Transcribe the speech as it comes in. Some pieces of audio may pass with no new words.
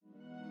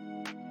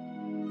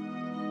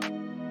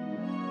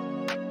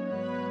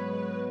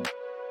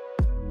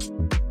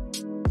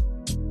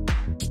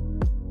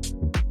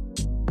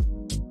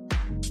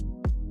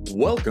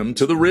Welcome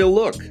to The Real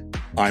Look.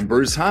 I'm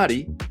Bruce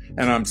Hardy,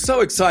 and I'm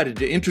so excited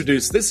to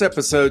introduce this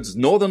episode's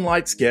Northern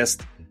Lights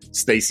guest,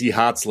 Stacy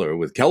Hartzler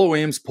with Keller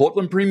Williams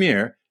Portland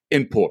Premier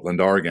in Portland,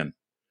 Oregon.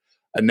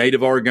 A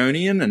native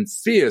Oregonian and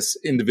fierce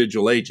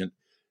individual agent,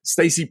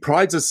 Stacy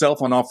prides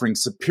herself on offering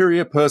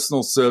superior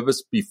personal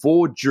service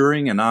before,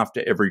 during, and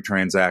after every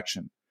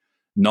transaction.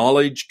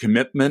 Knowledge,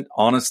 commitment,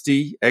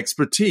 honesty,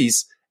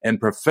 expertise, and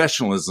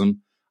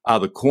professionalism are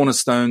the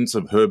cornerstones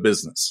of her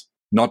business.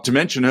 Not to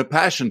mention her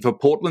passion for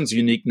Portland's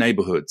unique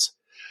neighborhoods.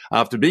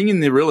 After being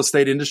in the real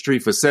estate industry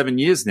for 7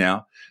 years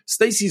now,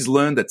 Stacy's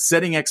learned that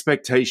setting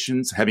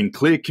expectations, having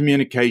clear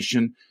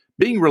communication,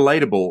 being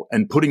relatable,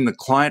 and putting the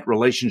client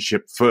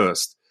relationship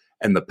first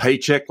and the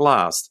paycheck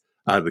last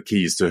are the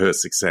keys to her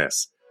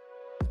success.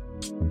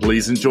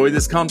 Please enjoy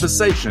this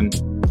conversation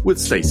with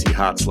Stacy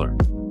Hartzler.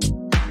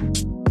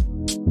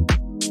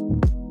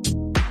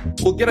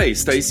 Well, g'day,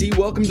 Stacy.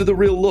 Welcome to The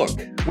Real Look.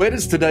 Where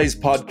does today's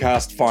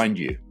podcast find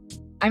you?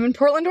 I'm in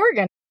Portland,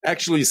 Oregon.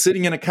 Actually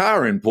sitting in a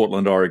car in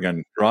Portland,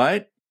 Oregon,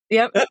 right?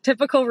 Yep.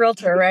 Typical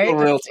realtor, right?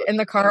 Typical realtor. In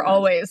the car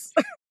always.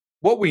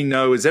 What we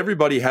know is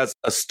everybody has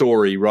a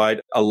story,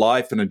 right? A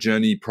life and a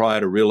journey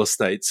prior to real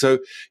estate. So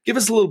give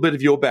us a little bit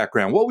of your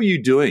background. What were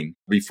you doing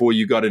before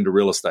you got into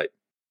real estate?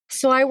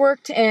 So I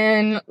worked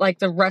in like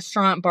the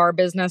restaurant bar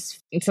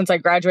business since I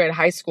graduated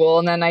high school.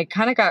 And then I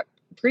kind of got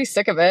pretty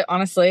sick of it,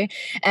 honestly.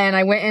 And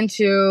I went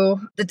into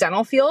the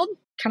dental field,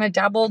 kind of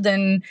dabbled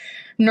in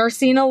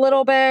nursing a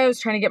little bit. I was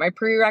trying to get my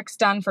prereqs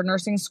done for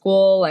nursing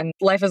school, and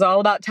life is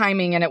all about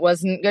timing, and it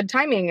wasn't good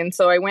timing. And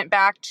so I went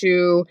back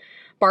to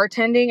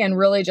bartending and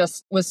really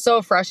just was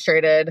so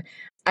frustrated.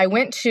 I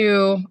went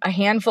to a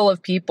handful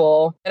of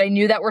people that I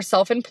knew that were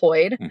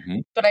self-employed,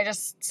 but I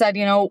just said,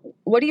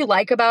 what do you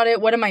like about it?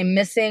 What am I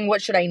missing?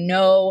 What should I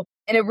know?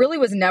 And it really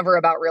was never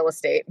about real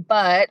estate,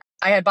 but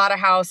I had bought a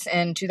house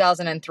in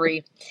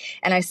 2003,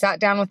 and I sat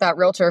down with that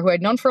realtor who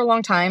I'd known for a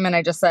long time. And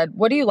I just said,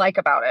 what do you like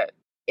about it?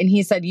 And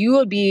he said, you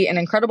will be an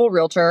incredible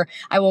realtor.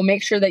 I will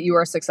make sure that you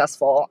are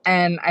successful.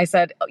 And I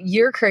said,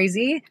 you're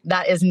crazy.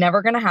 That is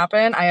never going to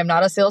happen. I am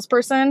not a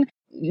salesperson.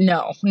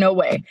 No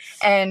way.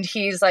 And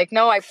he's like,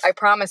 no, I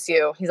promise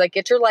you. He's like,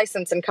 get your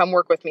license and come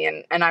work with me,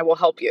 and I will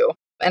help you.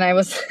 And I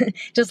was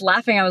just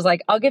laughing. I was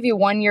like, I'll give you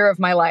 1 year of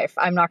my life.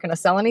 I'm not going to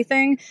sell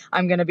anything.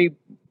 I'm going to be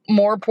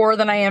more poor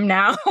than I am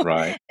now.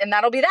 Right. And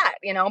that'll be that,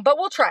 but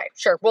we'll try.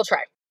 Sure, we'll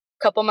try.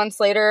 A couple months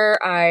later,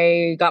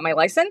 I got my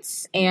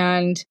license.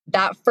 And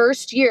that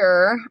first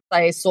year,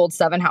 I sold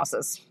 7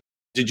 houses.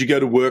 Did you go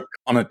to work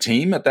on a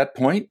team at that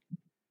point?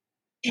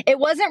 It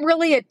wasn't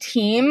really a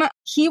team.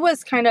 He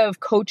was kind of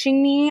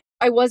coaching me.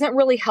 I wasn't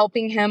really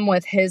helping him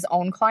with his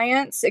own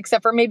clients,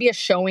 except for maybe a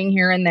showing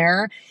here and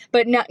there,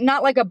 but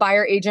not like a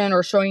buyer agent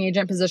or showing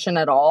agent position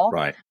at all.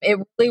 Right. It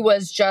really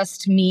was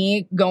just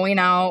me going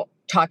out,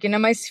 talking to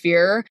my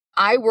sphere.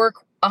 I work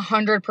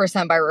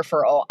 100% by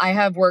referral. I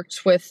have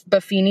worked with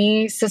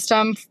Buffini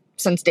system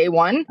since day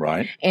one.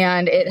 Right.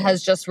 And it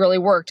has just really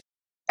worked.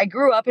 I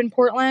grew up in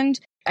Portland.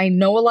 I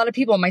know a lot of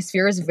people. My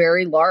sphere is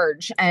very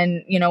large.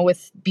 And,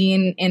 with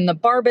being in the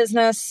bar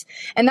business,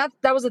 and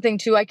that was the thing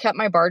too. I kept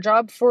my bar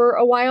job for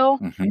a while,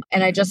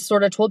 and I just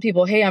sort of told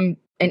people, hey, I'm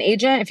an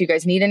agent. If you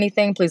guys need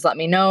anything, please let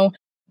me know.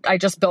 I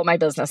just built my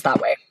business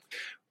that way.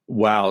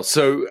 Wow.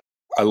 So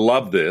I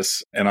love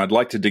this, and I'd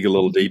like to dig a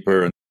little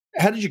deeper.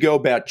 How did you go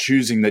about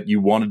choosing that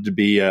you wanted to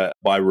be a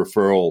by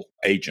referral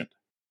agent?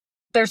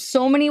 There's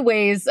so many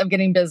ways of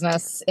getting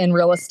business in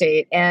real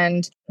estate,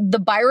 and the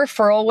by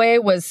referral way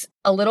was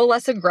a little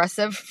less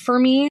aggressive for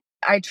me.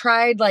 I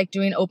tried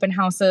doing open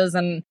houses,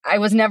 and I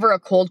was never a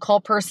cold call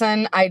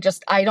person. I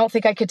don't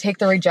think I could take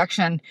the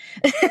rejection.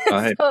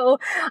 Right. So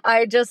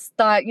I just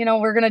thought,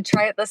 we're going to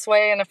try it this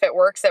way. And if it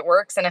works, it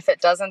works. And if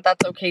it doesn't,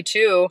 that's okay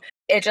too.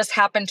 It just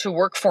happened to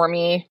work for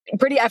me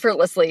pretty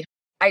effortlessly.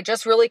 I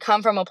just really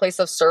come from a place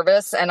of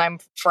service, and I'm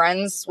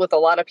friends with a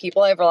lot of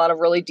people. I have a lot of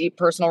really deep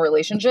personal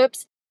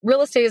relationships.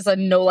 Real estate is a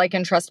know, like,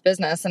 and trust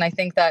business. And I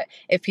think that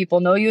if people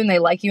know you and they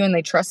like you and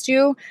they trust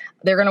you,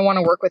 they're going to want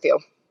to work with you.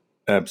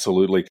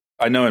 Absolutely.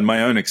 I know in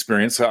my own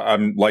experience,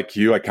 I'm like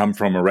you, I come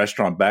from a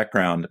restaurant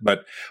background,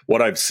 but what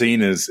I've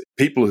seen is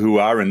people who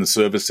are in the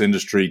service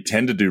industry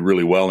tend to do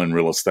really well in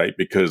real estate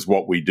because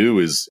what we do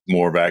is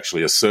more of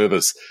actually a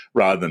service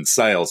rather than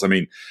sales. I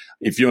mean,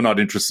 if you're not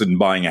interested in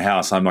buying a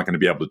house, I'm not going to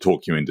be able to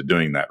talk you into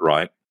doing that,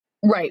 right?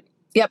 Right.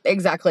 Yep,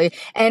 exactly.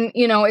 And,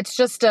 it's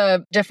just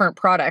a different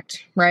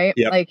product, right?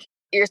 Yep.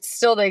 It's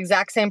still the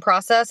exact same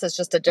process. It's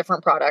just a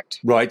different product.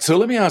 Right. So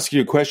let me ask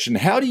you a question.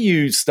 How do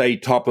you stay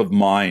top of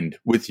mind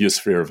with your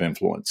sphere of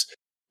influence?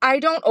 I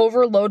don't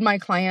overload my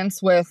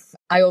clients with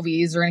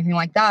IOVs or anything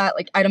like that,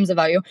 like items of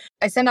value.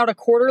 I send out a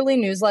quarterly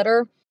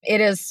newsletter. It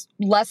is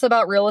less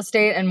about real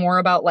estate and more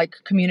about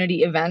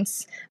community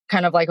events,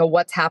 kind of like a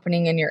what's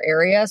happening in your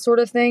area sort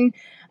of thing.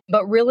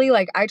 But really,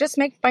 I just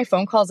make my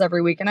phone calls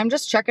every week and I'm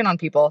just checking on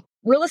people.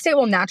 Real estate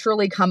will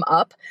naturally come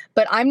up,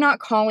 but I'm not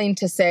calling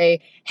to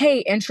say, hey,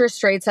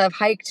 interest rates have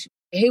hiked.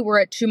 Hey, we're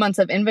at 2 months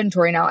of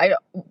inventory now.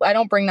 I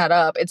don't bring that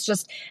up. It's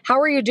just,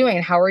 how are you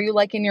doing? How are you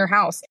liking your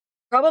house?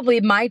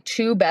 Probably my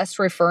 2 best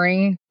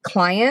referring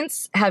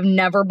clients have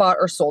never bought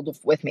or sold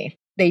with me.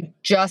 They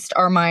just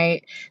are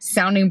my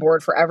sounding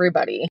board for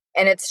everybody.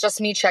 And it's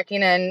just me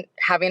checking in,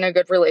 having a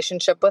good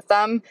relationship with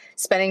them,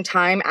 spending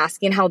time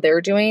asking how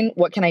they're doing.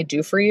 What can I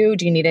do for you?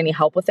 Do you need any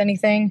help with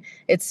anything?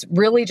 It's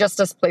really just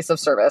a place of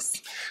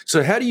service.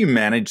 So how do you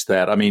manage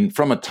that? I mean,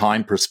 from a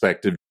time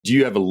perspective, do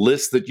you have a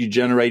list that you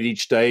generate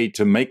each day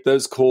to make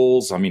those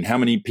calls? I mean, how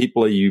many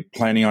people are you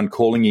planning on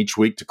calling each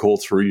week to call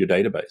through your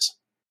database?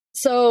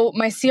 So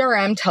my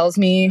CRM tells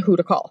me who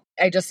to call.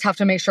 I just have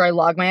to make sure I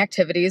log my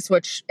activities,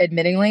 which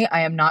admittingly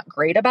I am not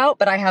great about,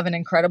 but I have an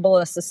incredible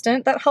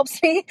assistant that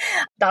helps me.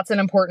 That's an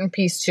important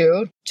piece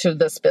too to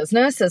this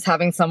business, is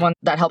having someone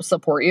that helps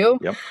support you.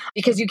 Yep.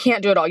 Because you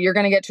can't do it all. You're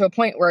going to get to a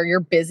point where you're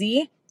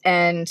busy,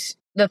 and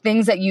the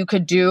things that you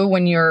could do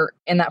when you're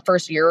in that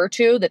first year or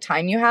two, the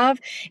time you have,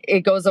 it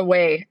goes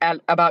away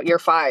at about year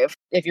 5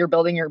 if you're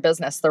building your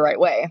business the right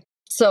way.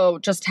 So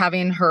just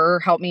having her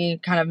help me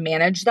kind of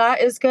manage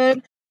that is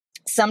good.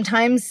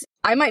 Sometimes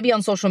I might be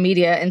on social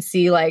media and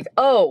see like,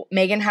 oh,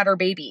 Megan had her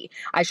baby.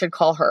 I should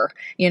call her,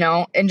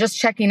 and just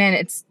checking in.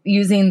 It's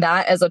using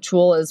that as a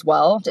tool as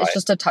well. It's Right.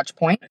 just a touch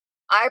point.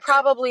 I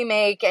probably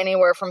make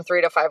anywhere from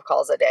 3 to 5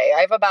 calls a day.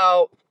 I have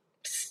about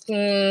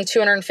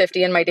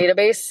 250 in my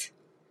database.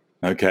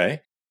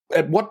 Okay.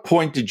 At what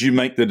point did you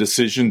make the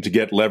decision to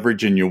get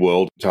leverage in your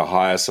world to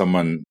hire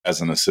someone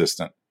as an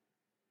assistant?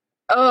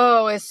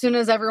 Oh, as soon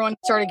as everyone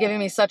started giving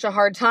me such a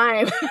hard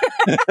time.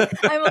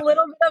 I'm a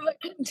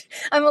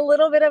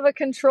little bit of a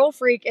control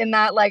freak in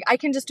that, like, I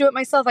can just do it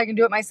myself.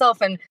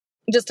 And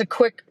just a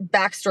quick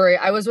backstory.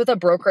 I was with a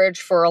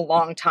brokerage for a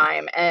long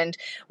time, and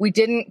we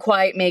didn't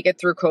quite make it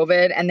through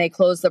COVID, and they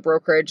closed the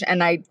brokerage,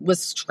 and I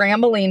was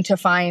scrambling to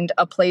find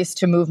a place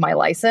to move my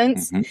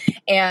license. Mm-hmm.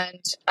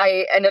 And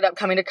I ended up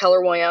coming to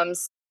Keller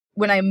Williams.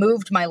 When I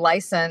moved my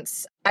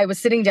license, I was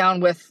sitting down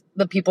with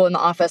the people in the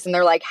office, and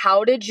they're like,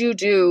 how did you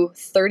do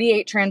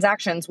 38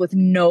 transactions with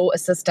no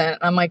assistant?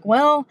 I'm like,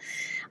 well,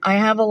 I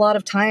have a lot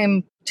of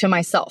time to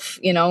myself,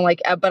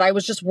 but I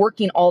was just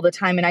working all the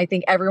time. And I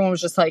think everyone was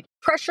just like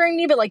pressuring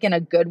me, but like in a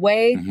good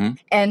way. Mm-hmm.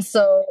 And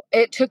so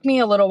it took me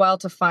a little while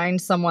to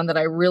find someone that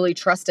I really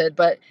trusted.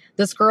 But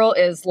this girl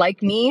is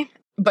like me,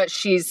 but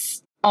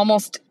she's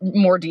almost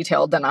more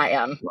detailed than I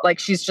am. Like,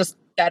 she's just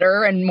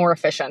better and more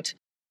efficient.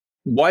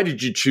 Why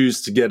did you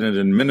choose to get an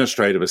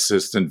administrative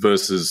assistant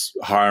versus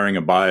hiring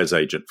a buyer's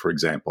agent, for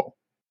example?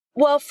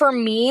 Well, for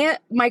me,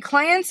 my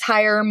clients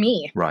hire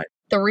me. Right.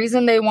 The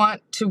reason they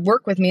want to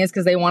work with me is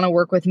because they want to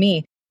work with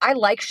me. I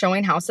like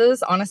showing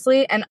houses,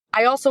 honestly. And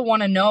I also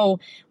want to know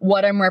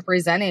what I'm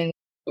representing.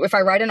 If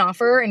I write an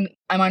offer and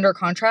I'm under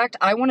contract,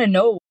 I want to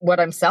know what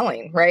I'm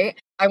selling, right?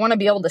 I want to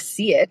be able to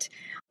see it.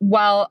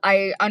 While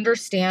I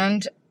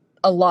understand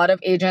a lot of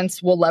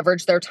agents will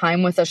leverage their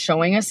time with a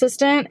showing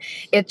assistant,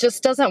 it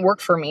just doesn't work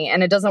for me,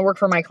 and it doesn't work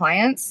for my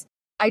clients.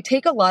 I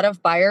take a lot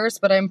of buyers,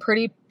 but I'm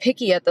pretty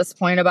picky at this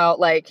point about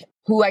like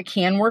who I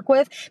can work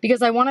with,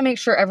 because I want to make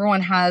sure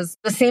everyone has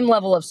the same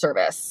level of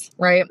service,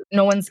 right?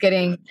 No one's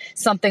getting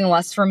something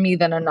less from me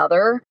than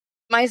another.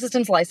 My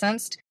assistant's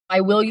licensed.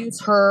 I will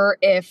use her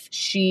if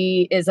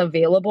she is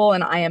available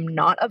and I am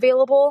not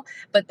available,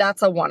 but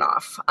that's a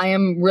one-off. I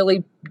am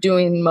really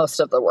doing most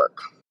of the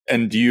work.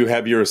 And do you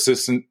have your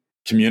assistant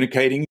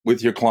communicating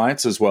with your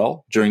clients as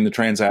well during the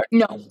transaction?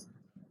 No.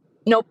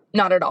 Nope,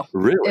 not at all.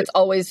 Really? It's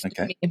always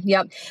me.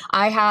 Yep.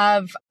 I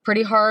have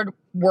pretty hard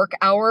work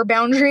hour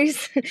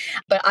boundaries,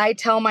 but I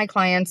tell my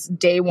clients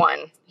day one,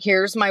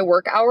 here's my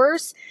work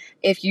hours.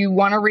 If you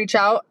want to reach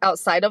out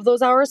outside of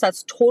those hours,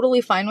 that's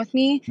totally fine with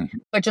me. Mm-hmm.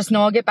 But just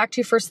know I'll get back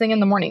to you first thing in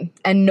the morning,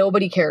 and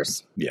nobody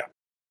cares. Yeah.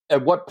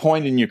 At what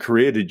point in your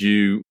career did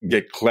you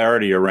get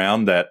clarity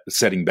around that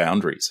setting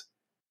boundaries?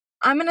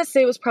 I'm going to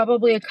say it was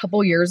probably a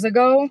couple years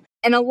ago.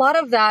 And a lot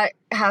of that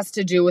has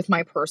to do with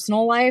my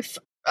personal life.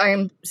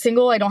 I'm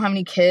single. I don't have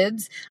any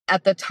kids.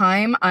 At the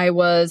time, I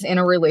was in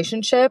a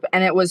relationship,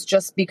 and it was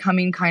just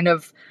becoming kind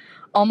of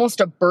almost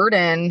a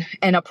burden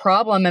and a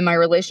problem in my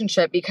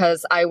relationship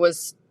because I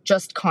was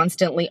just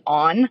constantly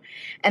on.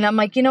 And I'm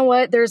like, you know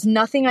what? There's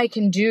nothing I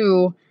can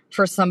do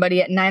for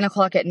somebody at 9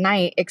 o'clock at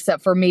night,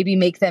 except for maybe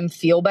make them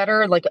feel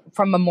better, like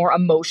from a more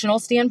emotional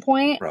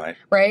standpoint.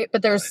 Right.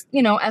 But there's,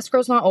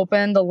 escrow's not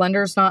open. The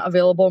lender's not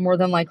available more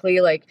than likely.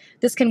 Like,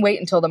 this can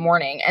wait until the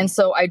morning. And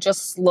so I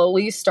just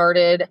slowly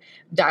started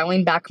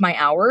dialing back my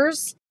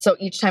hours. So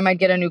each time I'd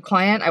get a new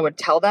client, I would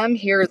tell them,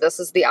 here, this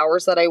is the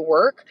hours that I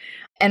work.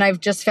 And I've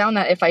just found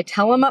that if I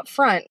tell them up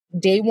front,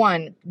 day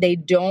one, they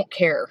don't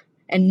care.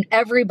 And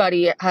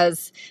everybody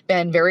has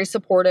been very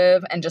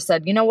supportive and just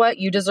said, you know what,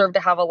 you deserve to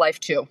have a life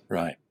too.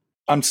 Right.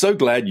 I'm so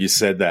glad you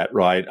said that,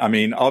 right? I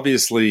mean,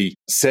 obviously,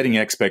 setting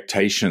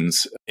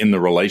expectations in the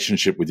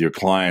relationship with your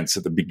clients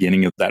at the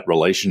beginning of that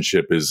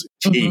relationship is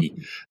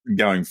key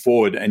going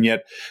forward. And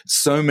yet,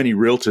 so many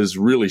realtors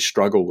really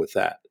struggle with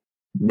that,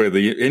 where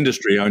the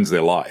industry owns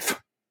their life.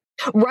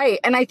 Right.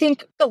 And I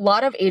think a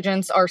lot of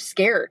agents are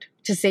scared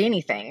to say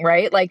anything,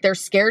 right? Like, they're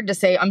scared to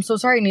say, I'm so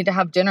sorry, I need to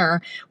have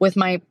dinner with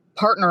my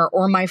partner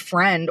or my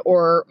friend,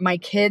 or my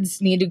kids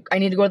I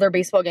need to go to their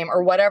baseball game,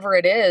 or whatever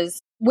it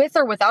is. with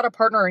or without a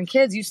partner and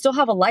kids, you still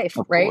have a life,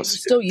 Of right? course,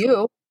 You're still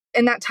you.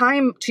 And that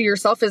time to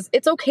yourself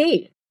it's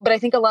okay. But I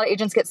think a lot of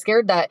agents get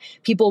scared that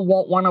people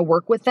won't want to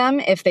work with them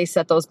if they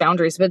set those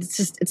boundaries, but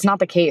it's not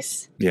the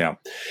case. Yeah.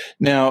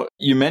 Now,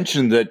 you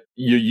mentioned that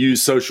you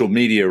use social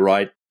media,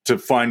 right, to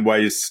find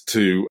ways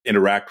to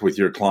interact with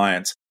your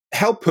clients.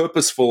 How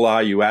purposeful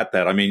are you at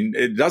that? I mean,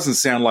 it doesn't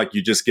sound like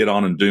you just get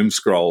on and doom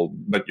scroll,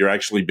 but you're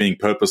actually being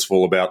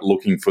purposeful about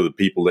looking for the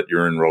people that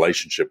you're in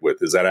relationship with.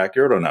 Is that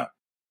accurate or not?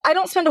 I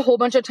don't spend a whole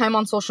bunch of time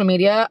on social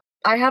media.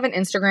 I have an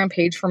Instagram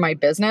page for my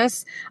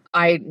business.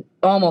 I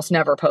almost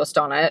never post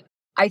on it.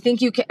 I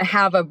think you can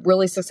have a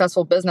really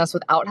successful business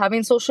without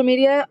having social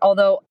media,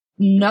 although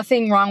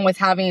nothing wrong with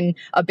having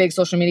a big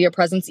social media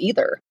presence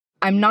either.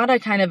 I'm not a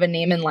kind of a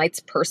name and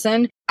lights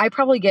person. I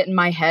probably get in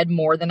my head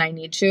more than I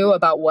need to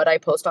about what I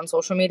post on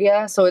social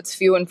media. So it's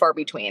few and far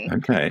between.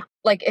 Okay.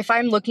 Like if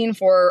I'm looking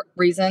for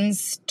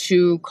reasons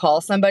to call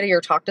somebody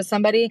or talk to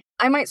somebody,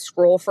 I might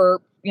scroll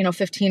for,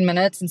 15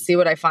 minutes and see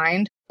what I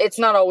find. It's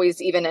not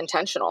always even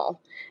intentional.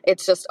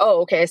 It's just,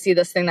 oh, okay, I see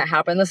this thing that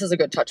happened. This is a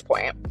good touch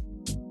point.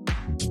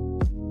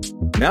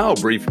 Now, a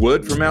brief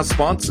word from our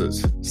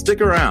sponsors. Stick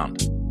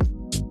around.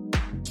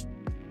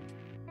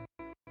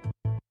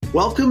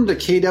 Welcome to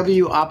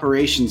KW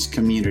Operations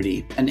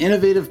Community, an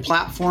innovative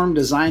platform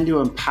designed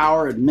to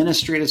empower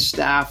administrative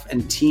staff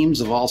and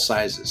teams of all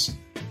sizes.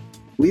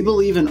 We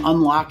believe in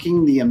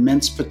unlocking the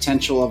immense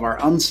potential of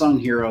our unsung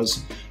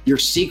heroes, your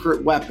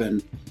secret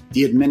weapon,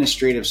 the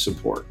administrative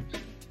support.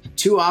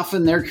 Too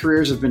often their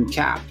careers have been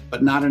capped,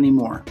 but not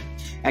anymore.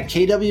 At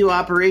KW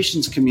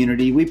Operations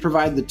Community, we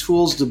provide the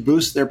tools to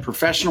boost their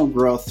professional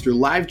growth through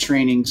live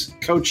trainings,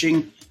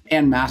 coaching,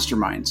 and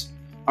masterminds.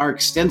 Our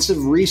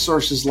extensive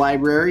resources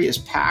library is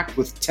packed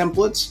with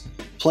templates,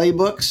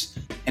 playbooks,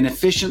 and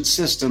efficient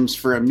systems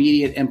for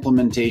immediate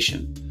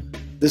implementation.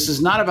 This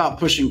is not about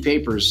pushing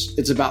papers,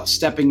 it's about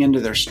stepping into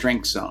their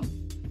strength zone.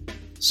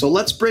 So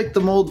let's break the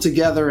mold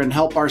together and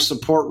help our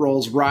support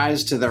roles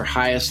rise to their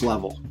highest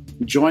level.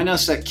 Join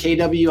us at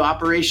KW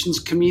Operations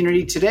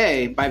Community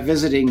today by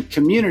visiting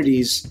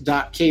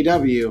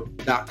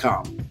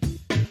communities.kw.com.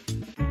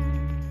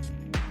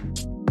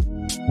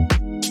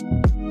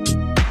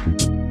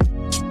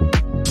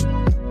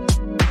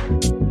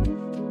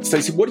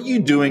 Stacy, what are you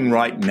doing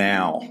right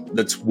now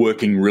that's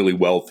working really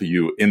well for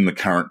you in the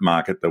current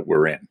market that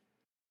we're in?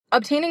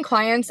 Obtaining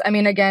clients,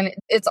 again,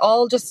 it's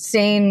all just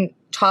staying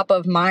top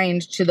of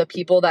mind to the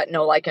people that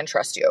know, like, and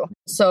trust you.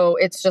 So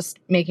it's just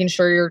making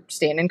sure you're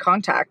staying in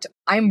contact.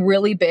 I'm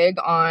really big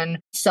on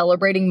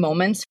celebrating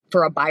moments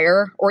for a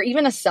buyer or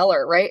even a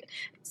seller, right?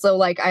 So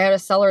I had a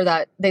seller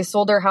that they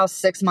sold their house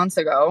 6 months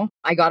ago.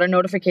 I got a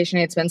notification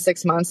it's been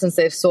 6 months since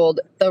they've sold.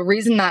 The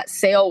reason that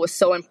sale was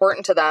so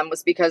important to them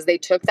was because they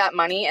took that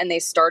money and they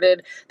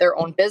started their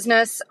own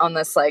business on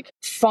this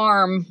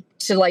farm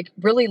to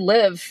really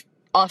live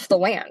off the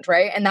land,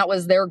 right? And that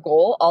was their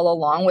goal all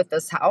along with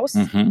this house.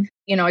 Mm-hmm.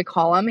 I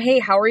call them, hey,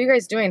 how are you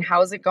guys doing?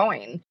 How's it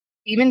going?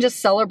 Even just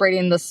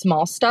celebrating the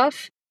small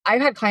stuff.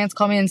 I've had clients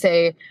call me and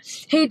say,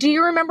 hey, do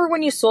you remember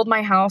when you sold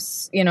my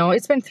house?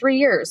 It's been 3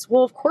 years.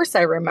 Well, of course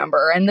I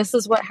remember. And this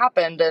is what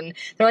happened. And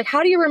they're like,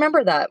 how do you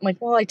remember that? I'm like,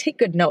 well, I take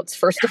good notes,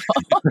 first of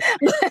all.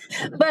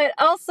 but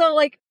also,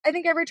 I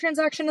think every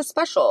transaction is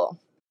special.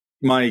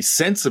 My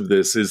sense of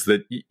this is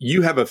that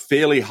you have a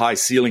fairly high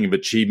ceiling of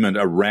achievement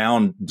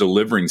around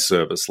delivering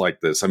service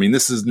like this. I mean,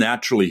 this is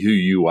naturally who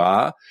you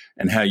are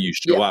and how you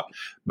show up.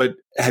 But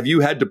have you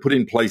had to put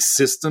in place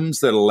systems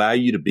that allow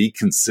you to be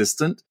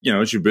consistent,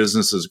 as your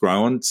business is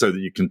growing so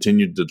that you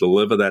continue to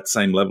deliver that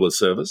same level of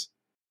service?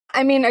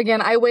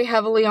 Again, I weigh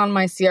heavily on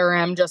my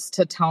CRM just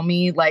to tell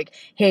me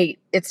hey,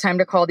 it's time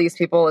to call these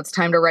people. It's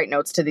time to write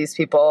notes to these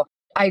people.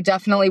 I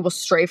definitely will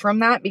stray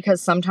from that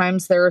because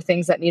sometimes there are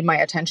things that need my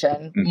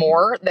attention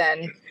more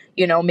than,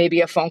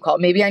 maybe a phone call.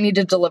 Maybe I need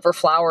to deliver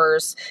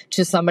flowers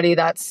to somebody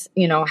that's,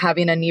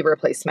 having a knee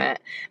replacement.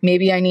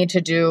 Maybe I need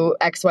to do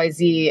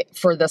XYZ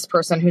for this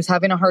person who's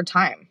having a hard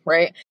time,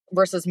 right?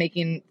 Versus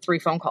making 3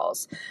 phone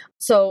calls.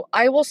 So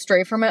I will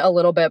stray from it a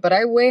little bit, but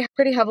I weigh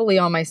pretty heavily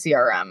on my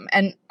CRM.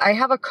 And I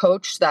have a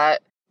coach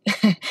that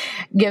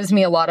gives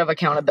me a lot of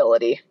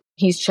accountability.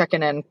 He's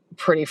checking in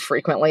pretty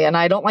frequently, and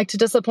I don't like to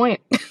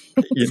disappoint.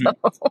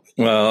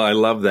 Well, I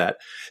love that.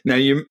 Now,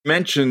 you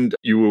mentioned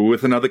you were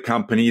with another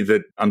company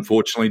that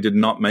unfortunately did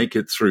not make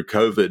it through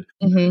COVID.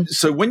 Mm-hmm.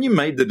 So when you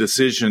made the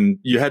decision,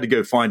 you had to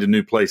go find a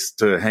new place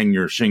to hang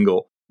your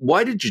shingle.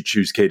 Why did you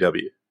choose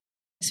KW?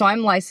 So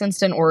I'm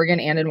licensed in Oregon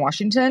and in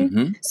Washington.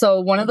 Mm-hmm. So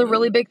one of the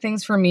really big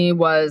things for me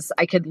was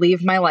I could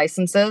leave my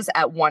licenses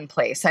at one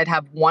place. I'd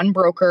have one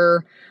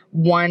broker,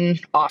 one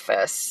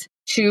office.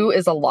 2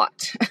 is a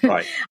lot.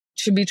 Right.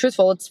 To be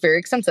truthful, it's very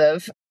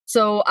expensive.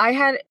 So I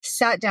had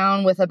sat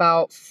down with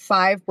about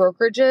 5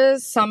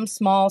 brokerages, some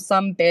small,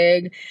 some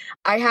big.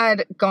 I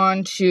had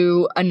gone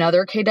to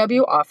another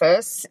KW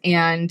office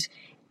and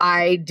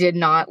I did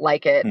not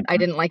like it. I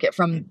didn't like it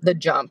from the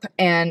jump.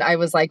 And I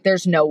was like,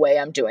 there's no way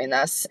I'm doing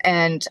this.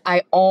 And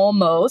I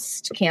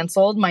almost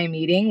canceled my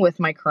meeting with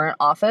my current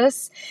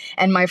office.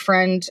 And my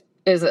friend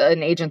is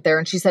an agent there,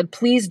 and she said,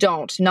 please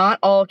don't. Not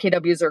all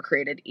KWs are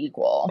created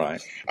equal.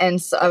 Right.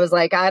 And so I was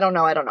like, I don't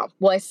know.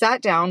 Well, I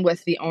sat down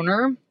with the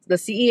owner, the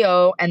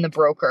CEO, and the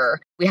broker.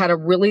 We had a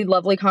really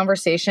lovely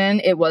conversation.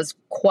 It was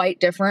quite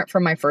different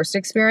from my first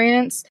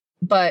experience,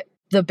 but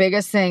the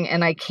biggest thing,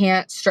 and I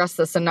can't stress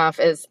this enough,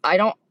 is I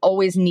don't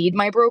always need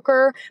my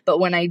broker, but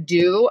when I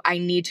do, I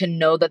need to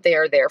know that they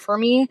are there for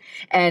me.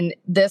 And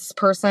this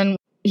person,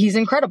 he's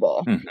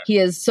incredible. Mm-hmm. He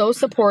is so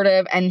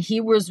supportive, and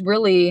he was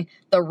really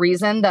the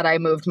reason that I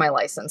moved my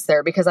license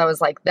there, because I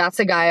was like, that's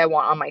a guy I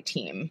want on my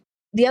team.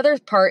 The other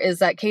part is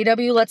that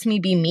KW lets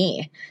me be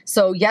me.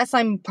 So yes,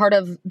 I'm part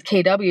of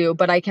KW,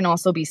 but I can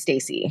also be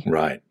Stacy.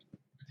 Right.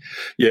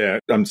 Yeah,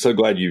 I'm so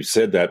glad you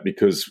said that,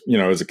 because,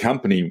 as a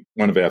company,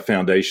 one of our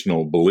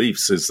foundational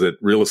beliefs is that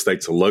real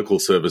estate's a local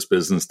service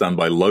business done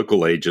by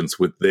local agents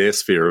with their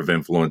sphere of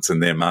influence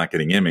and their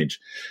marketing image.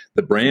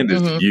 The brand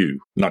is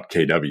you, not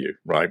KW,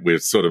 right? We're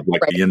sort of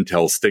like the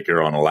Intel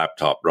sticker on a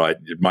laptop, right?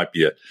 It might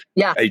be a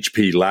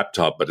HP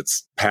laptop, but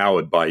it's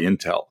powered by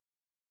Intel.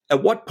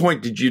 At what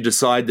point did you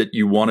decide that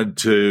you wanted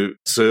to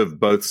serve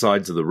both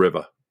sides of the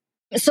river?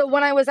 So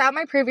when I was at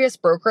my previous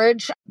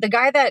brokerage, the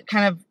guy that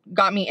kind of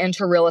got me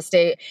into real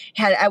estate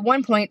had at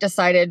one point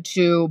decided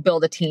to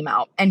build a team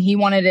out, and he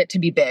wanted it to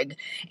be big.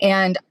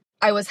 And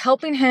I was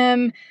helping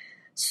him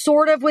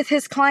sort of with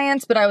his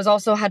clients, but I was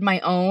also had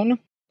my own.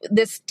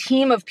 This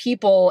team of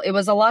people, it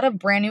was a lot of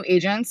brand new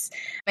agents,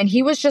 and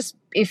he was just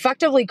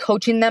effectively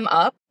coaching them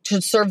up to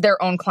serve their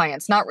own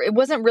clients. It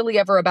wasn't really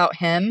ever about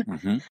him.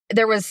 Mm-hmm.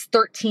 There was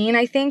 13,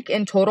 I think,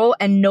 in total,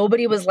 and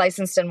nobody was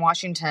licensed in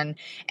Washington.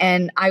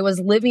 And I was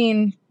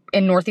living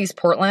in Northeast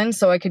Portland,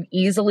 so I could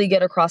easily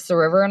get across the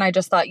river. And I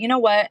just thought, you know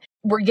what?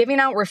 We're giving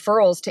out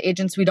referrals to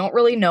agents we don't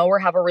really know or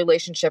have a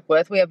relationship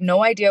with. We have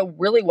no idea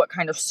really what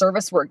kind of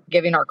service we're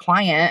giving our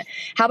client.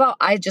 How about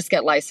I just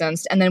get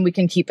licensed and then we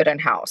can keep it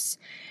in-house?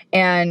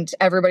 And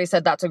everybody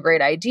said, that's a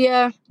great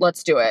idea.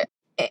 Let's do it.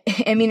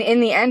 I mean, in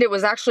the end, it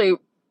was actually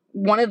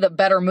one of the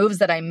better moves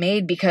that I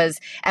made, because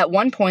at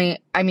one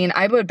point,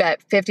 I would bet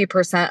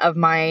 50% of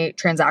my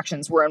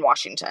transactions were in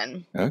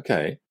Washington.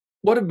 Okay.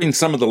 What have been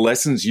some of the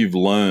lessons you've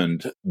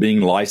learned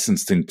being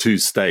licensed in two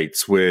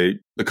states where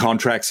the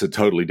contracts are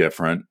totally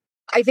different?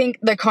 I think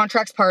the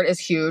contracts part is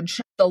huge.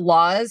 The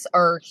laws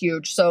are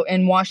huge. So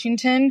in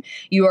Washington,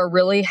 you are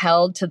really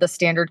held to the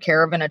standard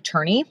care of an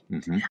attorney,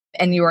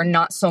 and you are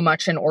not so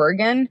much in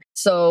Oregon.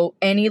 So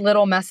any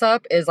little mess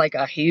up is like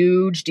a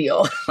huge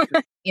deal.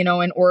 In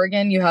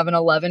Oregon, you have an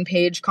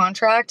 11-page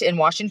contract. In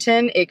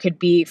Washington, it could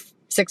be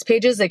 6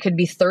 pages, it could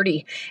be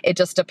 30. It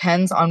just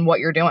depends on what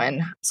you're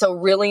doing. So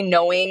really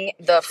knowing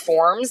the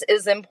forms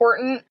is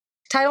important.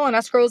 Title and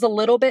escrow is a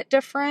little bit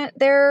different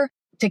there.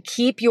 To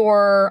keep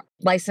your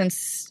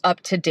license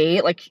up to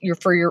date, like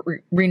for your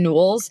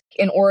renewals.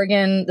 In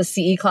Oregon, the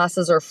CE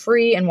classes are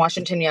free. In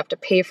Washington, you have to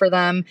pay for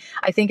them.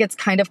 I think it's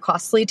kind of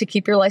costly to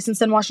keep your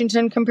license in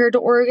Washington compared to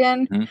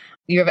Oregon. Mm-hmm.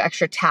 You have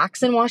extra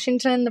tax in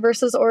Washington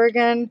versus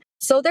Oregon.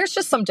 So there's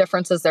just some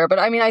differences there. But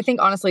I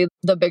think honestly,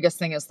 the biggest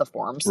thing is the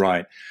forms.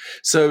 Right.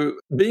 So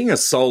being a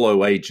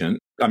solo agent,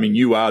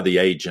 you are the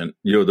agent,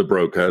 you're the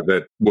broker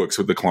that works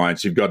with the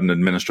clients, you've got an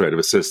administrative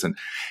assistant.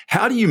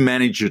 How do you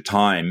manage your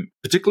time,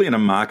 particularly in a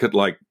market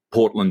like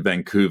Portland,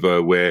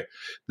 Vancouver, where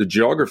the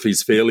geography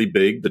is fairly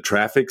big, the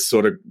traffic's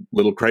sort of a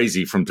little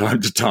crazy from time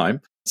to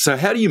time? So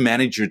how do you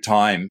manage your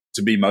time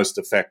to be most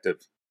effective?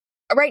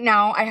 Right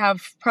now, I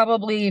have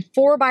probably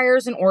 4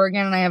 buyers in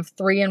Oregon and I have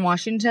 3 in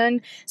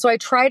Washington. So I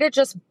try to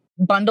just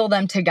bundle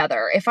them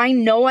together. If I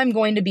know I'm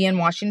going to be in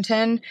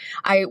Washington,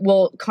 I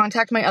will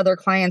contact my other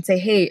clients, say,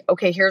 hey,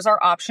 okay, here's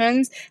our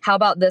options. How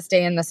about this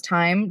day and this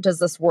time? Does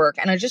this work?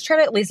 And I just try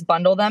to at least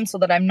bundle them so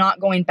that I'm not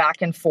going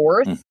back and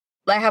forth.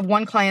 I have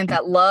one client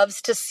that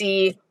loves to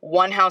see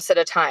one house at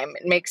a time.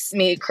 It makes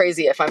me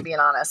crazy, if I'm being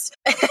honest.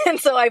 And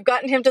so I've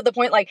gotten him to the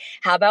point, like,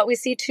 how about we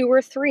see 2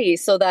 or 3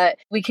 so that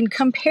we can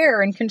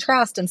compare and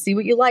contrast and see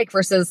what you like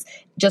versus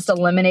just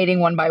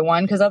eliminating one by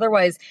one. Because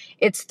otherwise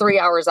it's 3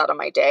 hours out of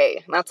my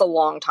day. That's a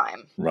long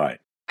time. Right.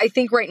 I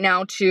think right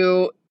now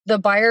too, the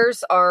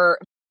buyers are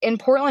in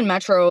Portland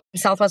Metro,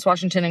 Southwest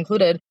Washington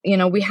included,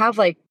 we have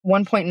like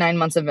 1.9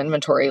 months of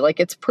inventory. Like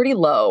it's pretty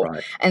low.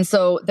 Right. And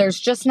so there's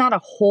just not a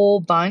whole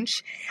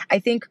bunch. I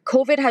think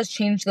COVID has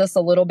changed this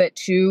a little bit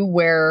too,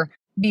 where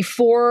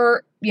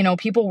before,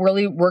 people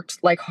really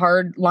worked like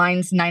hard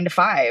lines 9 to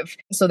 5.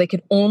 So they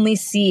could only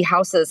see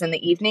houses in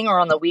the evening or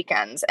on the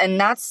weekends. And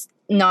that's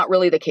not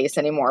really the case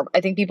anymore.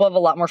 I think people have a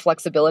lot more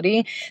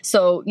flexibility.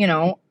 So,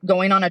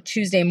 going on a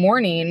Tuesday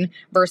morning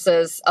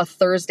versus a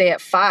Thursday at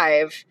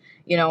 5,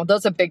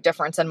 those are a big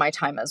difference in my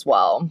time as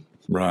well.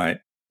 Right.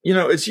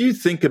 As you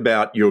think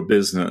about your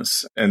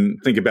business and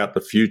think about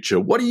the future,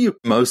 what are you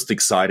most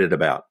excited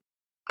about?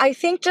 I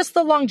think just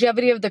the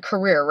longevity of the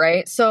career,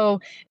 right?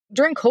 So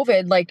during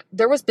COVID,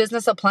 there was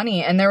business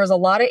aplenty and there was a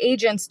lot of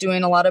agents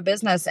doing a lot of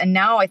business. And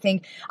now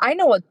I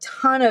know a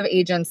ton of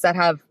agents that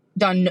have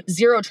done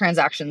 0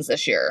 transactions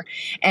this year.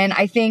 And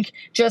I think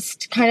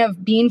just kind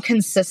of being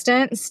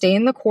consistent,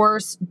 staying the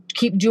course,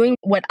 keep doing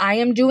what I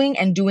am doing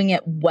and doing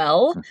it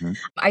well,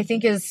 I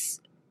think is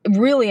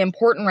really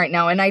important right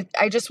now. And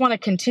I just want to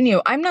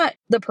continue. I'm not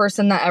the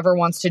person that ever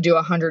wants to do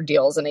 100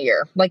 deals in a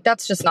year. Like,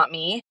 that's just not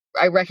me.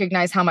 I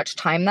recognize how much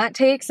time that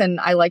takes, and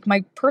I like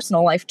my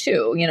personal life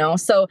too,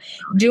 So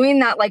doing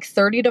that like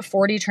 30 to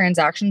 40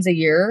 transactions a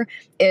year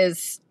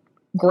is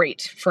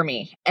great for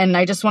me. And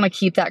I just want to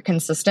keep that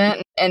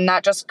consistent. And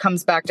that just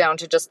comes back down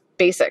to just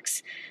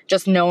basics,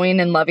 just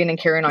knowing and loving and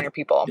caring on your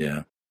people.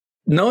 Yeah.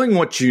 Knowing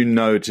what you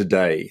know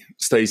today,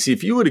 Stacy,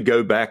 if you were to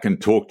go back and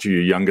talk to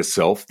your younger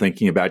self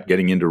thinking about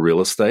getting into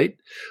real estate,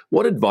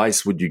 what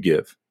advice would you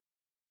give?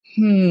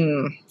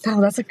 Oh,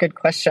 that's a good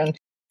question.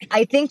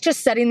 I think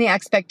just setting the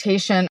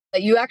expectation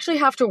that you actually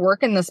have to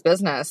work in this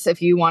business if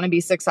you want to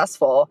be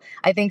successful.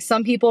 I think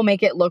some people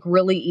make it look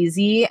really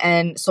easy,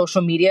 and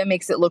social media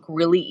makes it look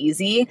really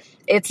easy.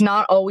 It's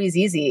not always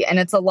easy. And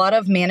it's a lot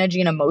of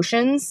managing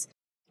emotions,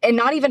 and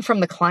not even from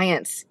the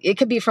clients. It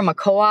could be from a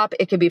co-op.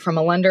 It could be from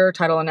a lender,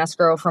 title and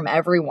escrow, from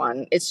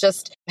everyone. It's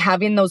just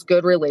having those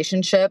good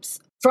relationships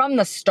from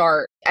the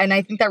start. And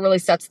I think that really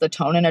sets the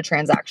tone in a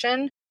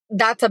transaction.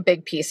 That's a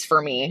big piece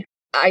for me.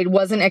 I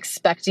wasn't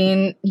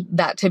expecting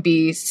that to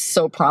be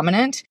so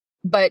prominent,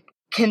 but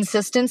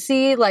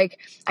consistency, like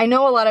I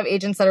know a lot of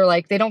agents that are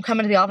like, they don't come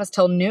into the office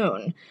till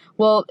noon.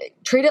 Well,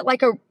 treat it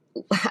like I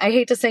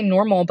hate to say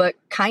normal, but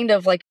kind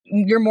of like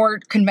your more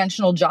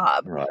conventional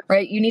job,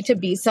 right? You need to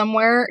be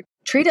somewhere,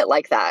 treat it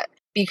like that.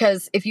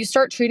 Because if you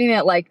start treating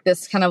it like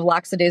this kind of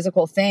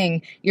lackadaisical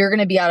thing, you're going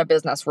to be out of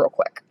business real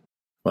quick.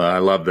 Well, I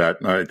love that.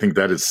 I think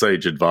that is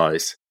sage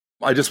advice.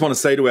 I just want to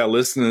say to our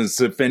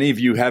listeners, if any of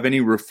you have any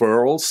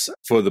referrals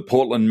for the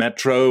Portland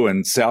Metro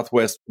and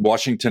Southwest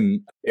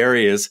Washington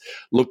areas,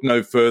 look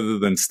no further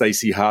than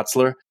Stacy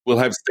Hartzler. We'll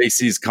have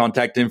Stacy's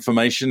contact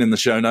information in the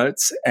show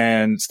notes.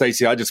 And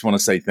Stacy, I just want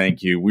to say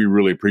thank you. We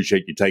really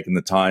appreciate you taking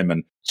the time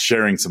and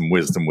sharing some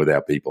wisdom with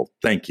our people.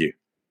 Thank you.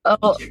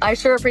 Oh, I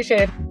sure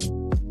appreciate it.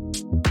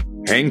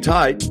 Hang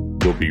tight.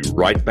 We'll be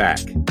right back.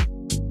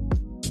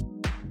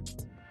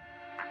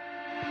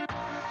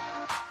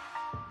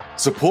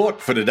 Support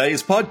for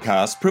today's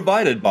podcast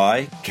provided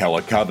by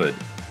Keller Covered.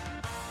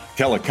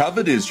 Keller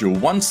Covered is your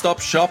one-stop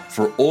shop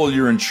for all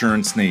your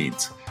insurance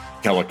needs.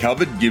 Keller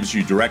Covered gives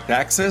you direct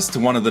access to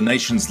one of the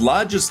nation's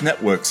largest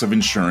networks of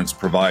insurance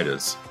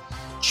providers.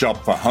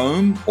 Shop for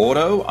home,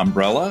 auto,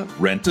 umbrella,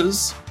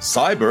 renters,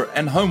 cyber,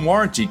 and home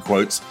warranty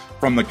quotes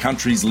from the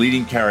country's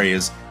leading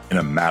carriers in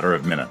a matter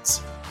of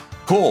minutes.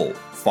 Call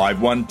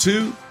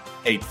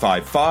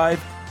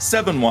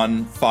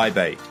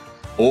 512-855-7158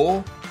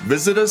 or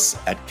visit us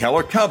at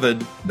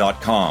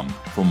kellercovered.com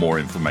for more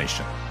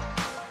information.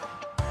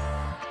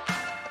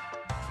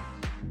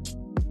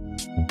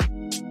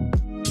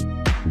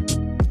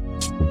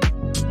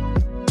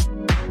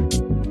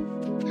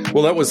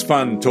 Well, that was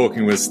fun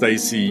talking with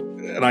Stacy.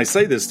 And I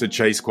say this to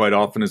Chase quite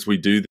often as we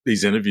do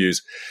these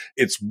interviews.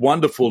 It's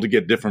wonderful to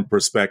get different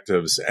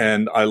perspectives.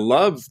 And I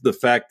love the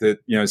fact that,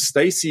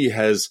 Stacy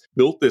has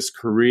built this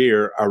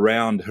career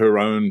around her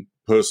own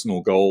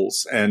personal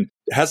goals and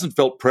hasn't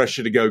felt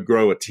pressure to go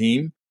grow a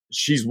team.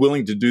 She's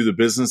willing to do the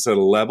business at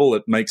a level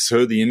that makes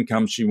her the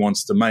income she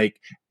wants to make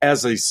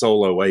as a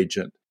solo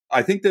agent.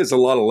 I think there's a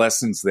lot of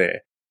lessons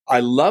there. I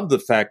love the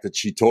fact that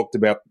she talked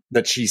about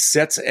that she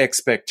sets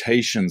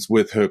expectations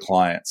with her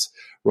clients,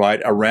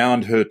 right,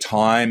 around her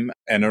time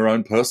and her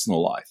own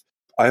personal life.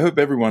 I hope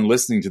everyone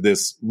listening to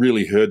this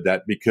really heard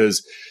that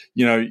because,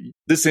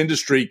 this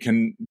industry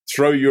can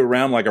throw you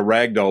around like a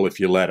rag doll if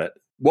you let it.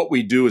 What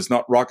we do is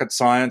not rocket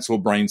science or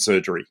brain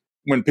surgery.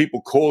 When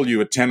people call you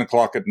at 10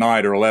 o'clock at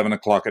night or 11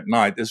 o'clock at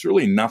night, there's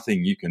really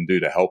nothing you can do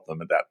to help them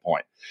at that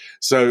point.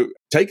 So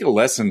take a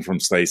lesson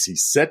from Stacy,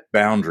 set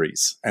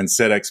boundaries and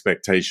set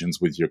expectations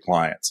with your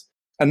clients.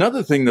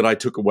 Another thing that I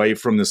took away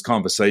from this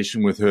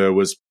conversation with her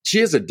was she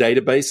has a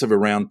database of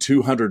around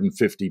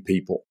 250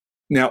 people.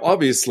 Now,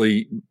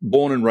 obviously,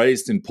 born and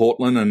raised in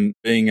Portland and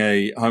being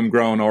a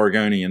homegrown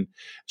Oregonian,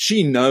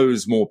 she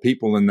knows more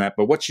people than that.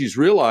 But what she's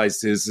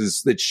realized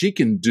is that she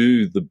can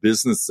do the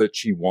business that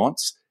she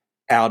wants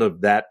out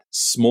of that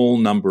small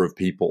number of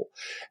people.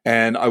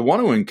 And I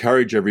want to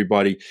encourage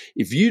everybody,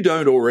 if you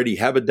don't already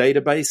have a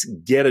database,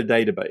 get a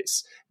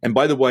database. And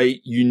by the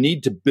way, you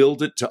need to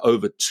build it to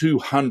over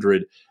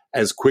 200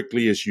 as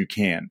quickly as you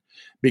can.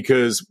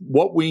 Because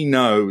what we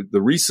know,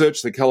 the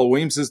research that Keller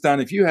Williams has done,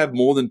 if you have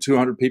more than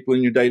 200 people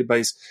in your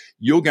database,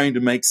 you're going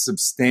to make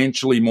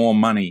substantially more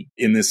money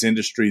in this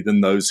industry than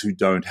those who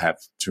don't have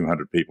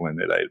 200 people in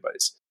their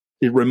database.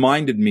 It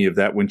reminded me of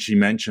that when she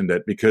mentioned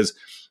it because,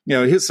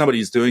 here's somebody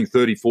who's doing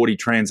 30, 40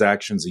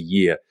 transactions a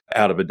year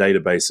out of a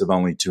database of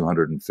only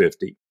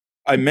 250.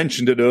 I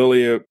mentioned it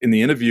earlier in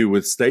the interview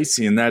with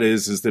Stacy, and that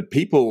is that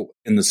people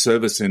in the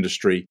service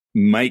industry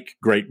make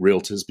great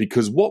realtors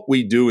because what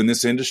we do in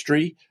this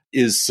industry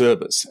is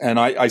service. And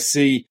I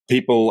see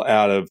people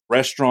out of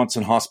restaurants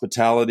and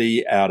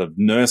hospitality, out of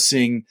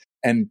nursing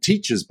and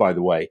teachers, by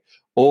the way,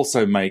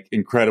 also make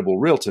incredible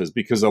realtors,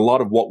 because a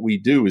lot of what we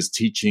do is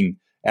teaching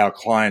our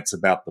clients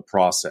about the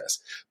process.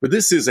 But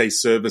this is a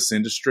service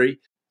industry.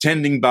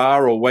 Tending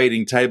bar or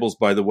waiting tables,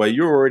 by the way,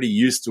 you're already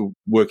used to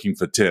working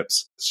for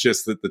tips. It's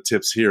just that the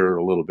tips here are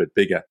a little bit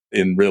bigger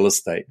in real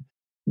estate.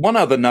 One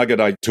other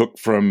nugget I took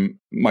from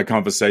my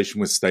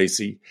conversation with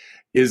Stacy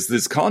is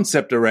this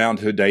concept around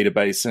her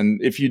database. And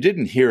if you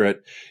didn't hear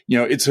it,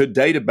 it's her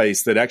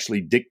database that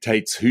actually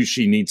dictates who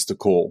she needs to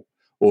call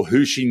or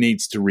who she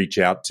needs to reach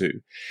out to.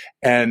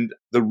 And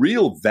the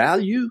real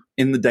value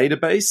in the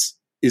database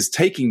is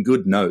taking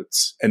good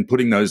notes and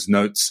putting those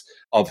notes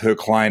of her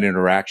client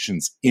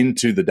interactions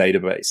into the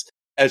database.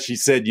 As she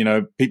said,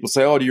 people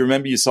say, oh, do you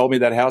remember you sold me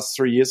that house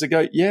 3 years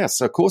ago? Yes,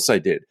 of course I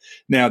did.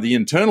 Now, the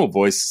internal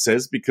voice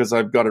says, because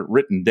I've got it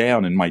written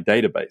down in my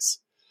database,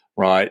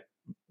 right?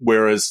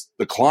 Whereas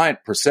the client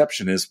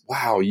perception is,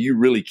 wow, you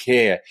really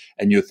care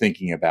and you're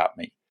thinking about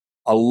me.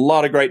 A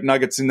lot of great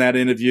nuggets in that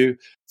interview.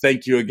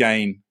 Thank you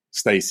again,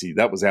 Stacy.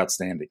 That was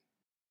outstanding.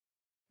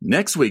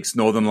 Next week's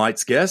Northern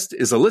Lights guest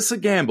is Alyssa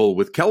Gamble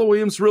with Keller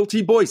Williams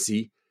Realty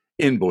Boise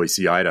in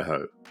Boise,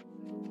 Idaho.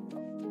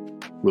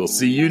 We'll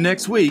see you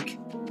next week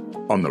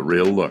on The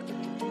Real Look.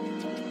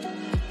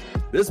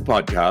 This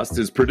podcast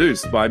is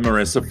produced by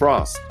Marissa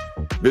Frost.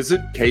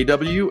 Visit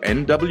kwnwr.com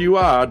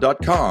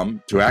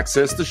to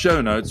access the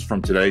show notes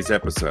from today's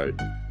episode.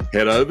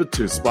 Head over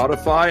to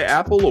Spotify,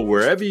 Apple, or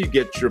wherever you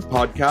get your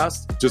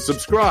podcasts to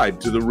subscribe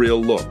to The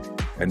Real Look.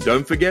 And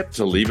don't forget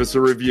to leave us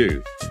a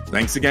review.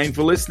 Thanks again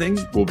for listening.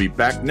 We'll be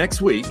back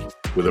next week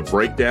with a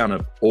breakdown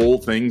of all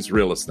things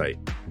real estate.